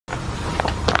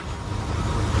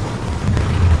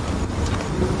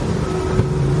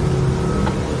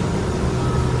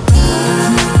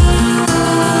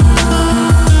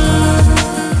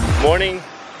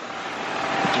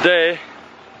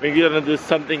we're gonna do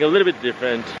something a little bit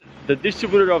different. The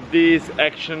distributor of this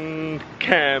action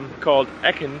cam called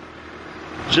EKEN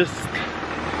just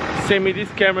sent me this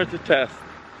camera to test,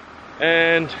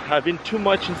 and I've been too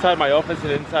much inside my office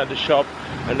and inside the shop,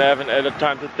 and I haven't had the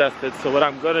time to test it. So what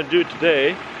I'm gonna do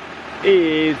today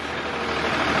is,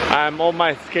 I'm on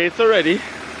my skates already.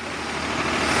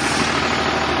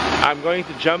 I'm going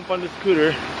to jump on the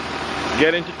scooter,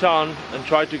 get into town, and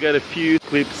try to get a few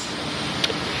clips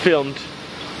filmed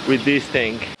with this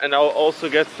thing. And I'll also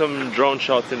get some drone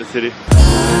shots in the city.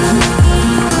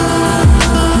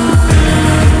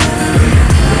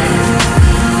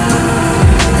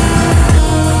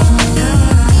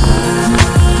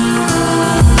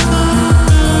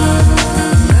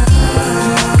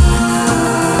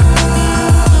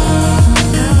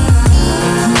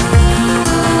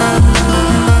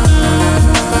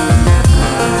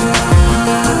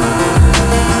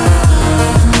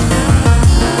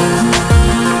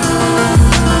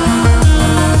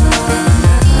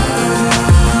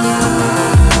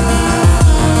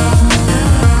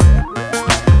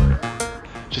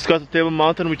 Got to Table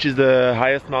Mountain, which is the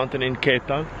highest mountain in Cape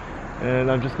Town,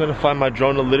 and I'm just gonna find my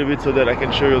drone a little bit so that I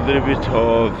can show you a little bit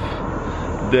of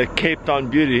the Cape Town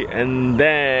beauty, and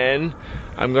then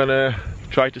I'm gonna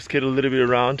try to skate a little bit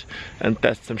around and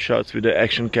test some shots with the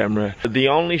action camera. The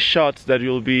only shots that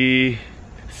you'll be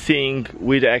seeing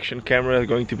with the action camera are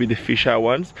going to be the fisheye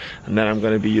ones, and then I'm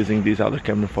going to be using this other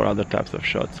camera for other types of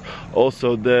shots.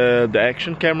 Also, the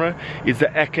action camera is the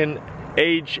EKEN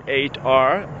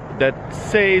H8R that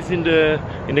says in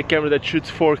the camera that shoots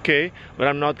 4K, but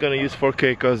I'm not gonna use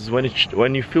 4K because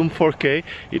when you film 4K,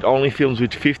 it only films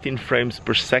with 15 frames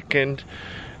per second,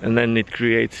 and then it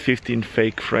creates 15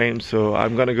 fake frames. So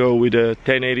I'm gonna go with a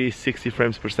 1080 60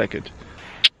 frames per second.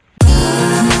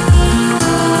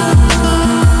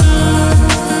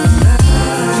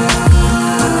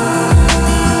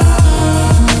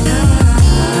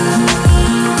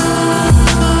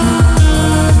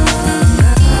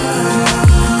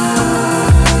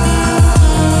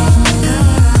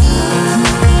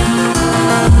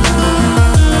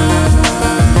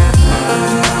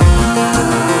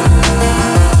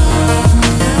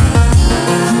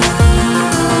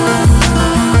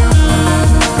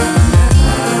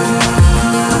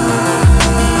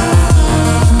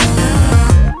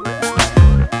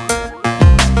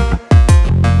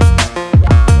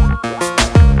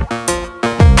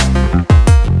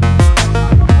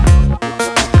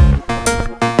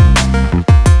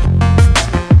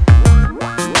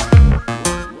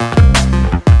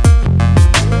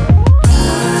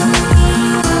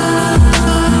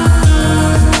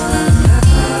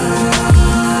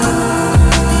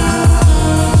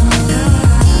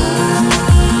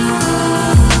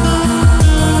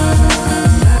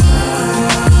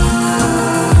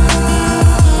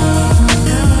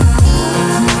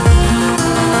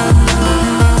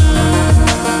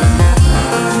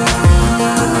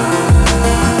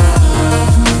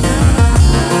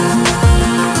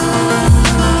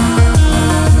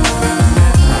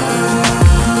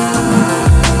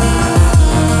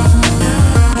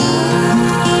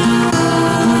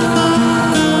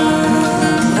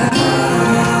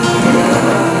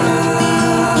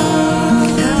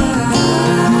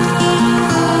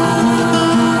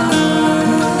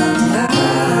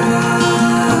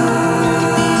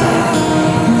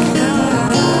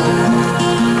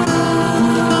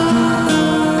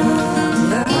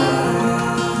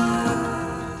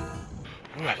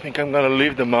 I'm gonna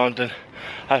leave the mountain.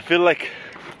 I feel like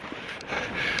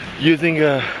using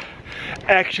a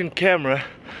action camera.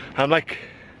 I'm like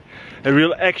a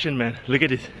real action man. Look at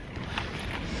this.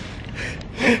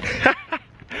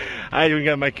 I even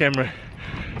got my camera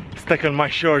stuck on my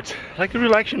shorts like a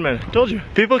real action man. Told you.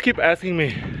 People keep asking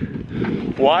me,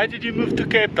 why did you move to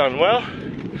Cape Town? Well,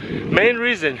 main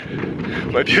reason,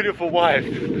 my beautiful wife,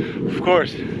 of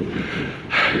course.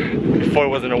 Before it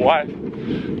wasn't a wife,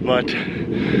 but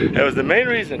that was the main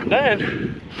reason.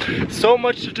 Then, so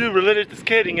much to do related to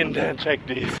skating, and then check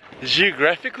this.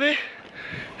 Geographically,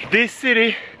 this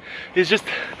city is just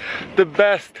the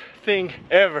best thing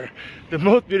ever. The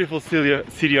most beautiful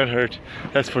city on earth,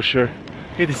 that's for sure.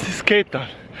 Hey, this is Cape Town.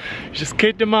 You just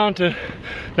skate the mountain.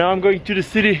 Now I'm going to the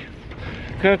city.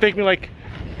 It's gonna take me like,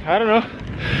 I don't know.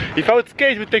 If I would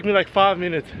skate, it would take me like 5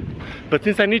 minutes. But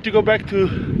since I need to go back to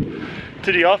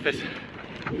the office,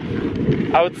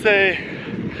 I would say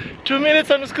 2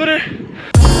 minutes on the scooter.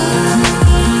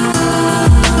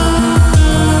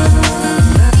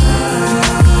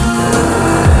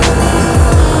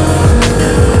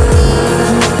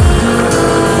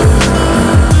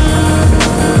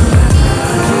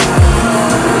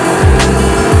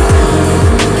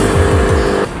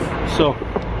 So,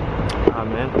 ah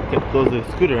man, we can close the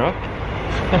scooter, huh?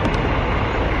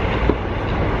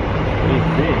 What is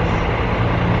this?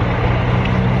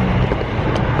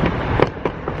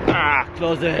 Ah,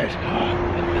 close it.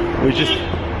 We just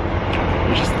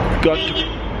got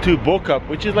to Bokap,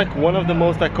 which is like one of the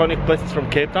most iconic places from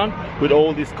Cape Town, with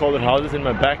all these colored houses in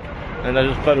my back. And I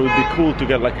just thought it would be cool to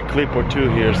get like a clip or two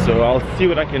here. So I'll see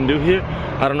what I can do here.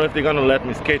 I don't know if they're gonna let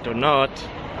me skate or not,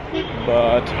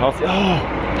 but I'll see.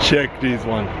 Oh, check this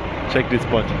one. Check this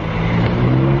spot.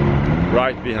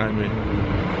 Right behind me.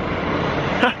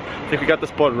 I think we got the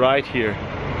spot right here.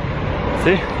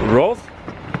 See? It rolls.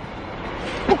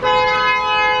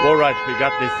 All right, we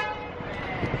got this.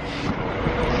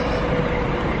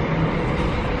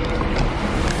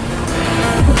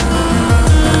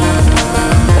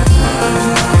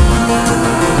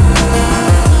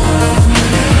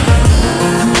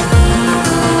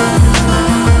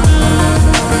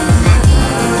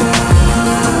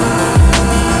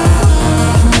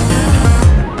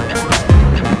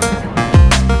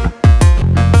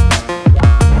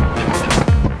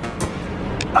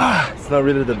 Not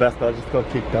really the best, but I just got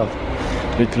kicked out.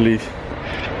 Need to leave.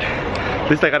 At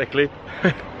least I got a clip.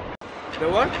 The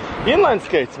what? Inline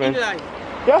skates, man. Inline.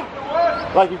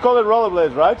 Yeah. Like you call it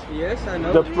rollerblades, right? Yes, I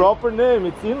know. The proper name,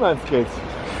 it's inline skates.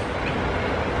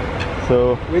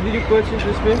 So. Where did you purchase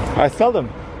this man? I sell them.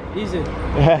 Is it?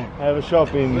 Yeah, I have a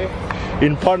shop in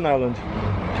Pardon Island.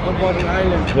 Oh, Pardon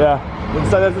Island. Yeah.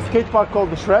 Inside there's a skate park called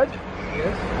the Shred.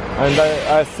 Yes.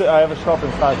 And I have a shop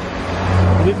inside.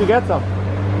 You need to get some.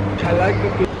 I like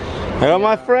the. I got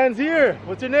my friends here.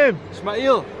 What's your name?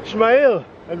 Ismail. Ismail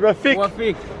and Rafik.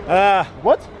 Wafik.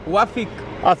 What? Wafik.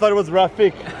 I thought it was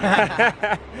Rafik.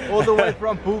 All the way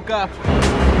from Bokap.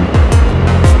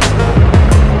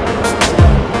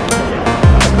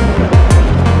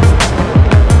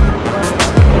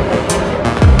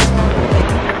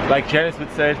 Like Janice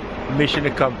would say, mission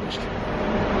accomplished.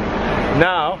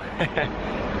 Now,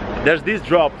 there's this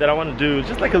drop that I want to do,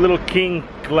 just like a little king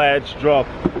ledge drop.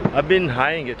 I've been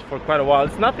eyeing it for quite a while.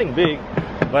 It's nothing big,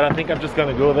 but I think I'm just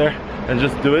gonna go there and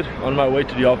just do it on my way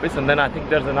to the office. And then I think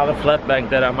there's another flat bank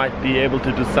that I might be able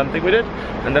to do something with it,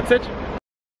 and that's it.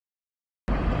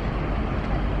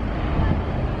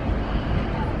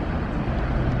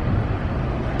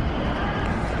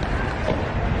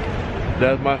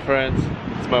 That, my friends,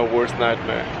 it's my worst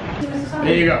nightmare.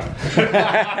 There you go.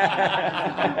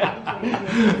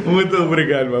 Muito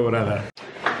obrigado, my brother.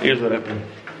 Here's what happened.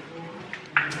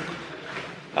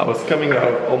 I was coming out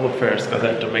of Home Affairs because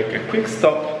I had to make a quick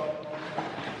stop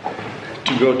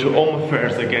to go to Home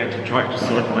Affairs again to try to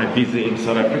sort my visa in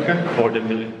South Africa for the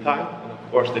millionth time. And of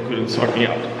course, they couldn't sort me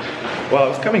out. While I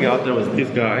was coming out, there was this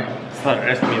guy who started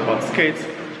asking me about skates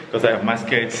because I have my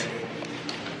skates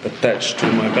attached to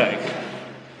my bag.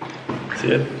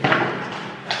 See it?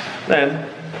 Then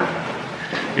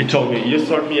he told me, you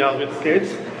sort me out with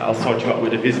skates, I'll sort you out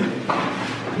with a visa.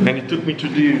 And he took me to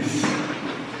this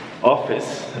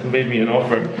office and made me an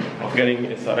offer of getting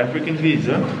a South African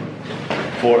visa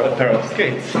for a pair of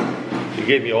skates. He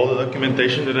gave me all the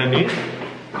documentation that I need.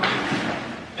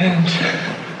 And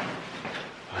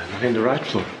I'm in the right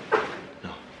floor.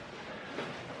 No.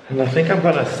 And I think I'm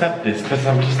gonna accept this because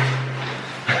I'm just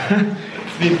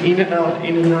it's been in and out,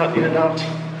 in and out, in and out.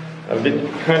 I've been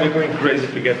kind of going crazy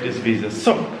to get this visa.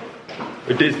 So,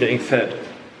 with this being said,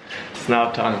 it's now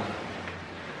time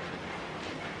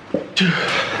to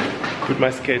put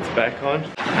my skates back on.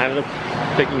 I ended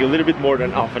up taking a little bit more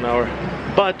than half an hour,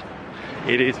 but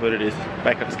it is what it is.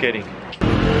 Back up skating.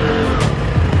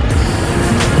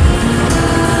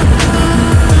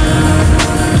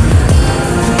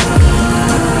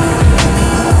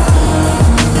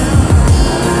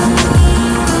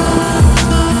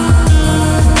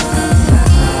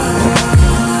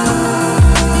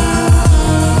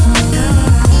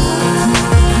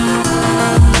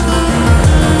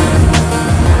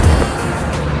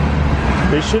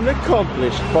 Mission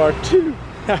accomplished, part 2.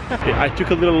 I took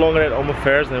a little longer at Home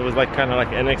Affairs and it was like kind of like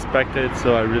unexpected,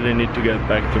 so I really need to get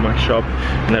back to my shop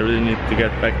and I really need to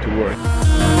get back to work.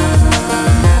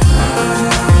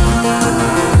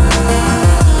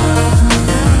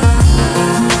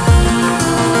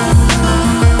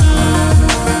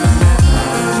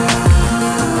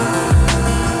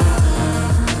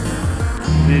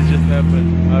 This just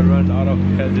happened. I ran out of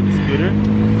gas in the scooter.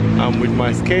 I'm with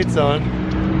my skates on.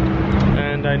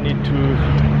 And I need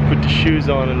to put the shoes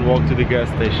on and walk to the gas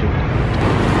station.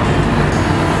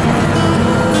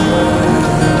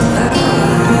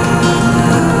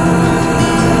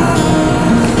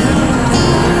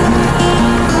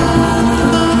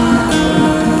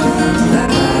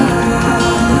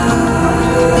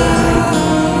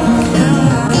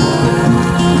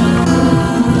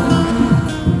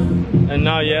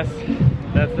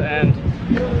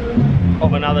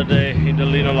 day in the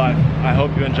Lino life. I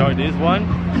hope you enjoyed this one,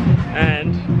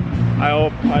 and I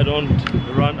hope I don't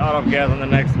run out of gas on the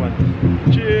next one.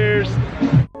 Cheers!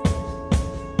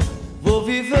 Vou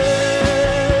viver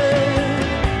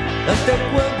até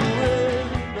quando